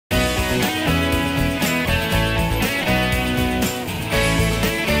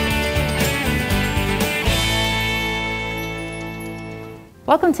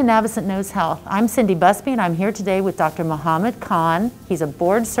Welcome to Navicent Knows Health. I'm Cindy Busby and I'm here today with Dr. Mohammed Khan. He's a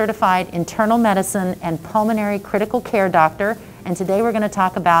board-certified internal medicine and pulmonary critical care doctor, and today we're going to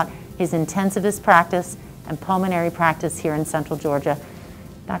talk about his intensivist practice and pulmonary practice here in Central Georgia.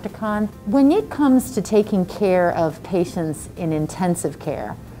 Dr. Khan, when it comes to taking care of patients in intensive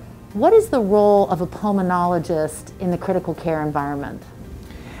care, what is the role of a pulmonologist in the critical care environment?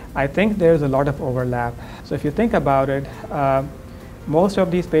 I think there's a lot of overlap. So if you think about it, most of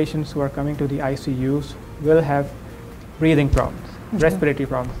these patients who are coming to the ICUs will have breathing problems, respiratory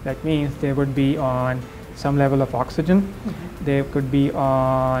problems. That means they would be on some level of oxygen. They could be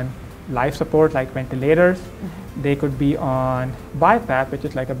on life support like ventilators. They could be on BiPAP, which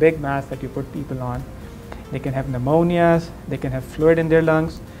is like a big mask that you put people on. They can have pneumonias. They can have fluid in their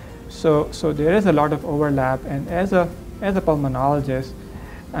lungs. So there is a lot of overlap. And as a pulmonologist,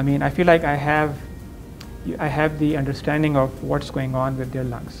 I mean, I feel like I have the understanding of what's going on with their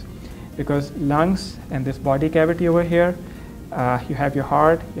lungs, because lungs and this body cavity over here, you have your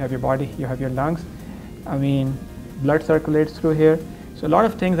heart, you have your body, you have your lungs. I mean, blood circulates through here. So a lot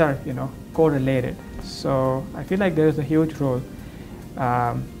of things are, correlated. So I feel like there is a huge role.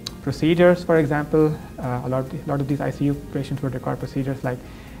 Procedures, for example, a lot of these ICU patients would require procedures like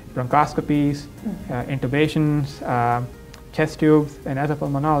bronchoscopies, intubations, chest tubes, and as a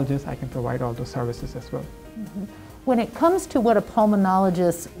pulmonologist, I can provide all those services as well. When it comes to what a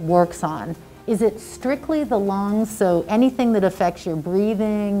pulmonologist works on, is it strictly the lungs, so anything that affects your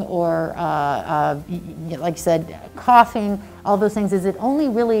breathing or, like you said, coughing, all those things, is it only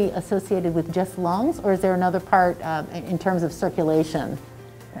really associated with just lungs, or is there another part in terms of circulation?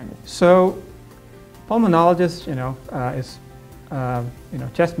 So pulmonologist, is,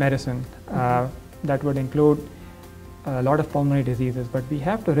 chest medicine. That would include a lot of pulmonary diseases, but we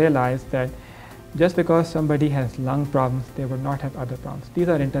have to realize that just because somebody has lung problems, they would not have other problems. These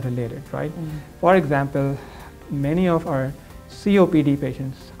are interrelated, right? For example, many of our COPD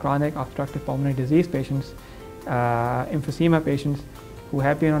patients, chronic obstructive pulmonary disease patients, emphysema patients who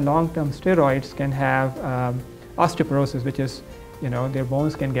have been on long-term steroids can have osteoporosis, which is, their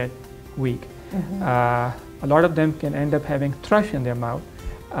bones can get weak. A lot of them can end up having thrush in their mouth.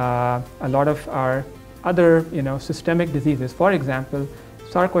 A lot of our other, systemic diseases, for example,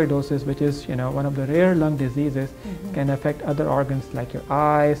 sarcoidosis, which is, one of the rare lung diseases, can affect other organs like your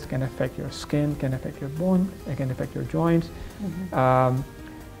eyes, can affect your skin, can affect your bone, it can affect your joints. For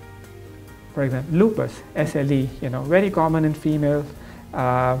example, lupus, SLE, very common in females,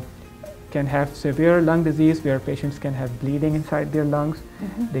 can have severe lung disease where patients can have bleeding inside their lungs.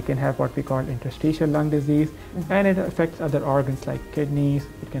 They can have what we call interstitial lung disease, and it affects other organs like kidneys.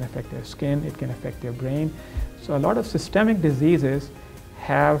 It can affect their skin, it can affect their brain. So a lot of systemic diseases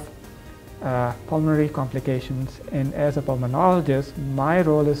have pulmonary complications, and as a pulmonologist, my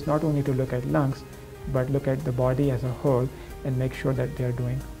role is not only to look at lungs, but look at the body as a whole and make sure that they are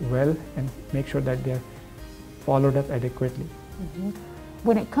doing well and make sure that they are followed up adequately.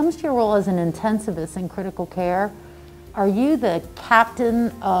 When it comes to your role as an intensivist in critical care, are you the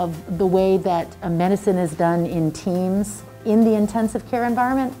captain of the way that medicine is done in teams in the intensive care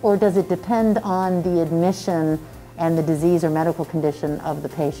environment, or does it depend on the admission and the disease or medical condition of the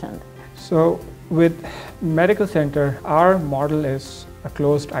patient? So with medical center, our model is a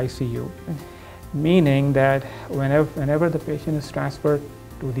closed ICU, meaning that whenever the patient is transferred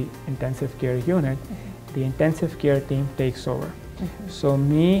to the intensive care unit, the intensive care team takes over. So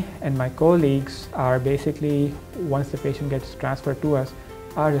me and my colleagues are basically, once the patient gets transferred to us,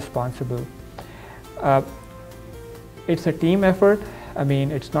 are responsible. It's a team effort. I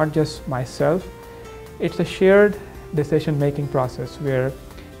mean, it's not just myself. It's a shared decision-making process where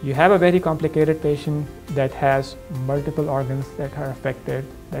you have a very complicated patient that has multiple organs that are affected.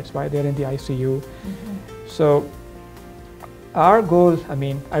 That's why they're in the ICU. So our goal, I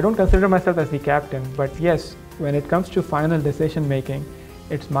mean, I don't consider myself as the captain, but yes, when it comes to final decision making,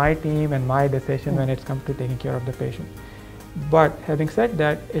 it's my team and my decision when it comes to taking care of the patient. But having said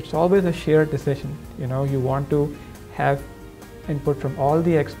that, it's always a shared decision. You want to have input from all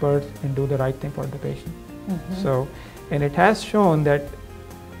the experts and do the right thing for the patient. So, and it has shown that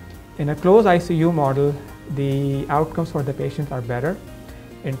in a closed ICU model, the outcomes for the patients are better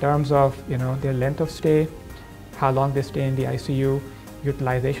in terms of, their length of stay, how long they stay in the ICU,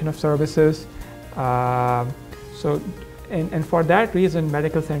 utilization of services. And for that reason,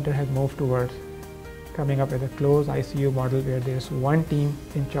 medical center has moved towards coming up with a closed ICU model where there's one team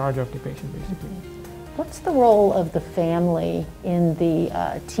in charge of the patient, basically. What's the role of the family in the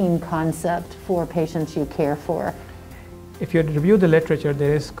team concept for patients you care for? If you review the literature,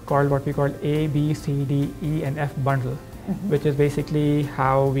 there is what we call A, B, C, D, E, and F bundle. which is basically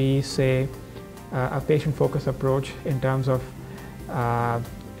how we say a patient-focused approach in terms of,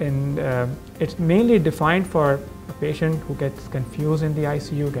 it's mainly defined for a patient who gets confused in the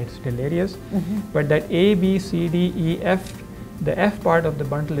ICU, gets delirious, but that A, B, C, D, E, F, the F part of the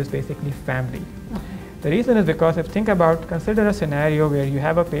bundle is basically family. The reason is because if consider a scenario where you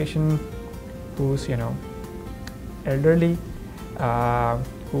have a patient who's, elderly,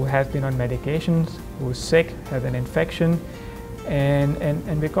 who has been on medications, who's sick, has an infection,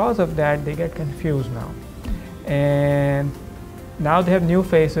 and because of that they get confused now. And now they have new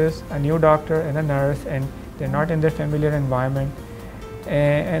faces, a new doctor and a nurse, and they're not in their familiar environment.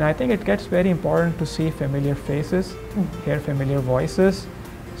 And I think it gets very important to see familiar faces, hear familiar voices,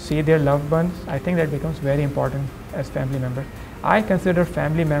 see their loved ones. I think that becomes very important as family members. I consider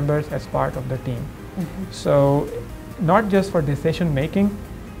family members as part of the team. So not just for decision making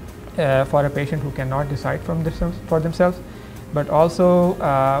for a patient who cannot decide for themselves, but also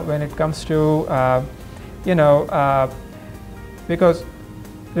when it comes to, because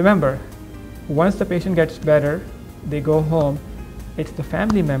remember, once the patient gets better, they go home, it's the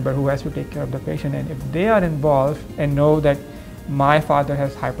family member who has to take care of the patient. And if they are involved and know that my father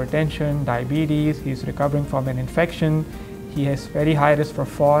has hypertension, diabetes, he's recovering from an infection, he has very high risk for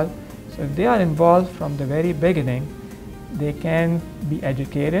fall. So if they are involved from the very beginning, they can be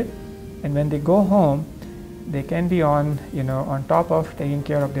educated, and when they go home, they can be on top of taking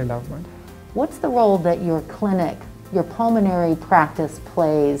care of their loved ones. What's the role that your clinic, your pulmonary practice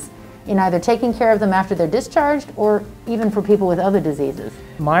plays in either taking care of them after they're discharged or even for people with other diseases?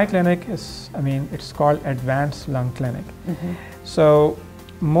 My clinic is, it's called Advanced Lung Clinic. So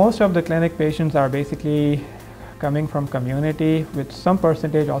most of the clinic patients are basically coming from community, with some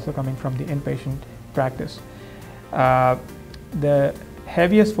percentage also coming from the inpatient practice. The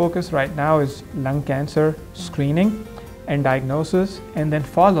heaviest focus right now is lung cancer screening and diagnosis, and then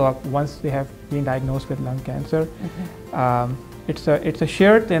follow-up once they have been diagnosed with lung cancer. It's a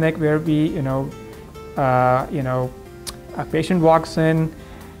shared clinic where we, a patient walks in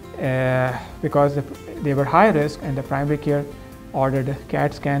because they were high risk, and the primary care ordered a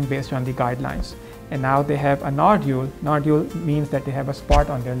CAT scan based on the guidelines. And now they have a nodule. Nodule means that they have a spot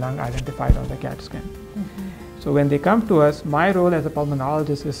on their lung identified on the CAT scan. So when they come to us, my role as a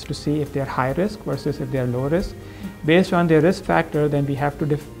pulmonologist is to see if they're high risk versus if they're low risk. Based on their risk factor, then we have to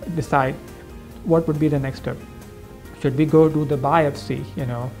decide what would be the next step. Should we go do the biopsy,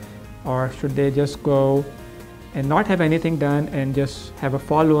 or should they just go and not have anything done and just have a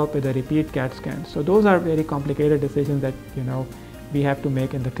follow-up with a repeat CAT scan? So those are very complicated decisions that we have to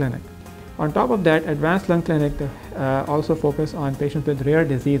make in the clinic. On top of that, Advanced Lung Clinic also focus on patients with rare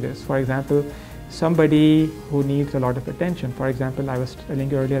diseases. For example, somebody who needs a lot of attention. For example, I was telling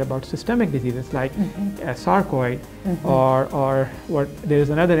you earlier about systemic diseases like sarcoid, or there is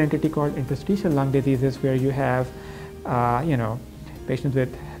another entity called interstitial lung diseases, where you have patients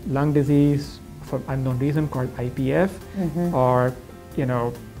with lung disease for unknown reason called IPF, or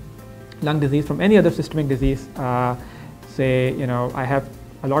lung disease from any other systemic disease. I have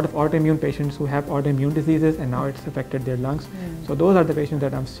a lot of autoimmune patients who have autoimmune diseases, and now it's affected their lungs. So those are the patients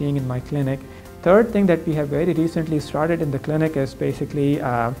that I'm seeing in my clinic. Third thing that we have very recently started in the clinic is basically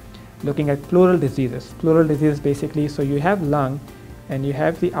looking at pleural diseases. Pleural diseases basically, so you have lung and you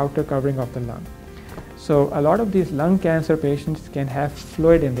have the outer covering of the lung. So a lot of these lung cancer patients can have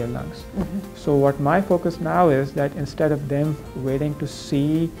fluid in their lungs. So what my focus now is that instead of them waiting to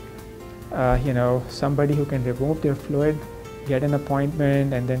see somebody who can remove their fluid, get an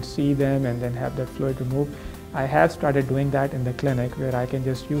appointment and then see them and then have that fluid removed, I have started doing that in the clinic, where I can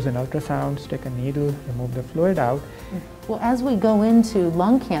just use an ultrasound, stick a needle, remove the fluid out. Well, as we go into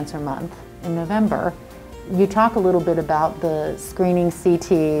Lung Cancer Month in November, you talk a little bit about the screening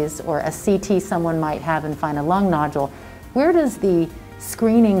CTs, or a CT someone might have and find a lung nodule. Where does the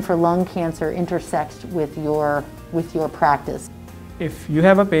screening for lung cancer intersect with your practice? If you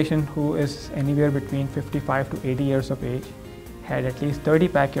have a patient who is anywhere between 55 to 80 years of age, had at least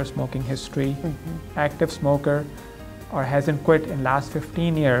 30-pack year smoking history, active smoker, or hasn't quit in last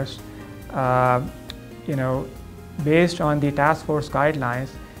 15 years, based on the task force guidelines,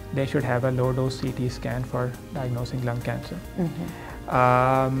 they should have a low-dose CT scan for diagnosing lung cancer.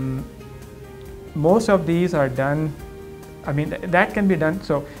 Most of these are done, that can be done.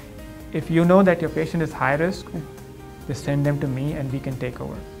 So if you know that your patient is high risk, just send them to me and we can take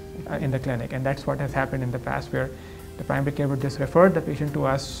over in the clinic. And that's what has happened in the past, where the primary care would just refer the patient to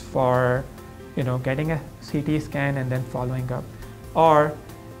us for getting a CT scan and then following up. Or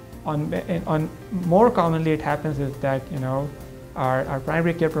on more commonly it happens is that our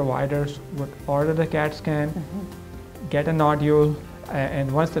primary care providers would order the CAT scan, get a nodule,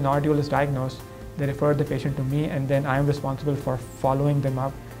 and once the nodule is diagnosed, they refer the patient to me, and then I'm responsible for following them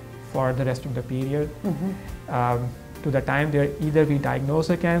up for the rest of the period. To the time either we diagnose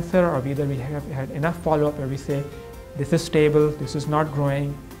a cancer, or either we have had enough follow-up where we say, this is stable, this is not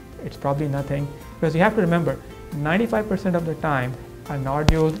growing, it's probably nothing. Because you have to remember, 95% of the time, a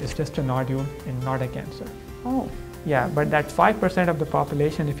nodule is just a nodule and not a cancer. Oh. Yeah, but that 5% of the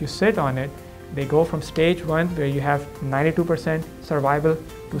population, if you sit on it, they go from stage 1, where you have 92% survival,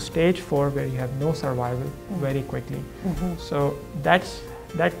 to stage 4, where you have no survival very quickly. So that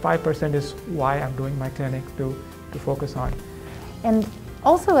 5% is why I'm doing my clinic, to focus on. And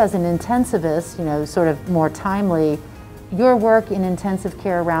also as an intensivist, you know, sort of more timely, your work in intensive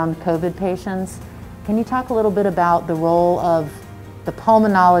care around COVID patients, can you talk a little bit about the role of the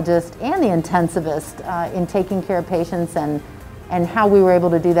pulmonologist and the intensivist in taking care of patients, and how we were able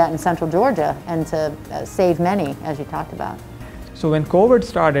to do that in Central Georgia and to save many, as you talked about? So when COVID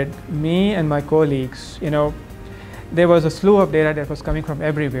started, me and my colleagues, you know, there was a slew of data that was coming from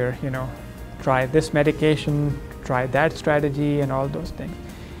everywhere, you know, try this medication, try that strategy, and all those things.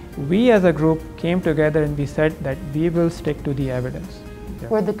 We as a group came together and we said that we will stick to the evidence.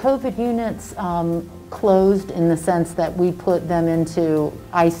 Were the COVID units closed in the sense that we put them into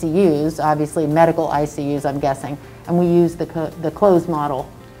ICUs, obviously medical ICUs, I'm guessing, and we used the closed model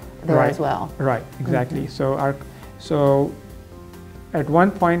there as well? Right, exactly. So at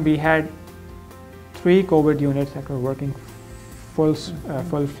one point we had 3 COVID units that were working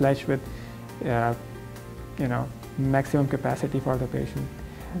full-fledged with you know, maximum capacity for the patient.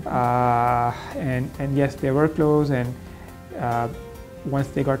 And yes, they were closed, and once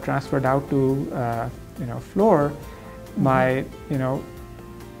they got transferred out to you know, floor, my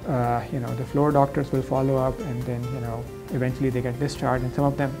the floor doctors will follow up, and then you know, eventually they get discharged, and some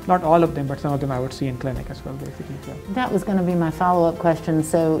of them, not all of them, but some of them I would see in clinic as well, basically. So. That was going to be my follow-up question.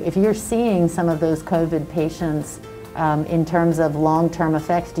 So if you're seeing some of those COVID patients in terms of long-term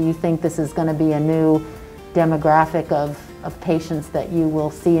effects, do you think this is going to be a new demographic of patients that you will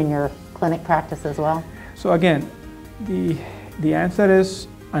see in your clinic practice as well? So again, the answer is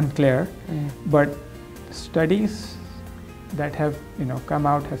unclear, but studies that have come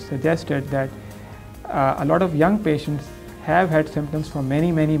out have suggested that a lot of young patients have had symptoms for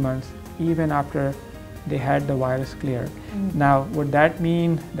many months even after they had the virus clear. Now, would that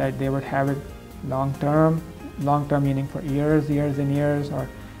mean that they would have it long term meaning for years and years, or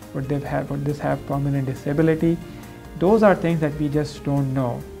would this have permanent disability? Those are things that we just don't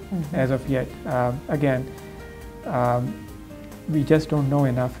know as of yet. Again, we just don't know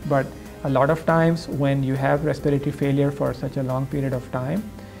enough, but a lot of times when you have respiratory failure for such a long period of time,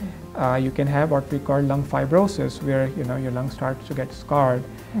 you can have what we call lung fibrosis, where your lung starts to get scarred.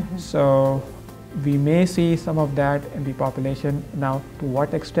 So we may see some of that in the population. Now, to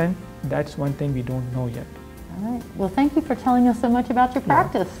what extent, that's one thing we don't know yet. All right. Well, thank you for telling us so much about your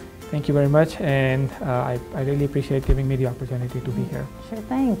practice. Thank you very much, and I really appreciate giving me the opportunity to be here. Sure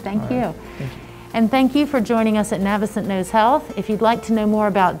thing. Thank you. Right. Thank you. And thank you for joining us at Navicent Knows Health. If you'd like to know more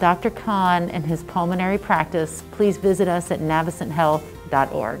about Dr. Khan and his pulmonary practice, please visit us at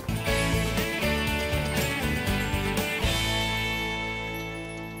navicenthealth.org.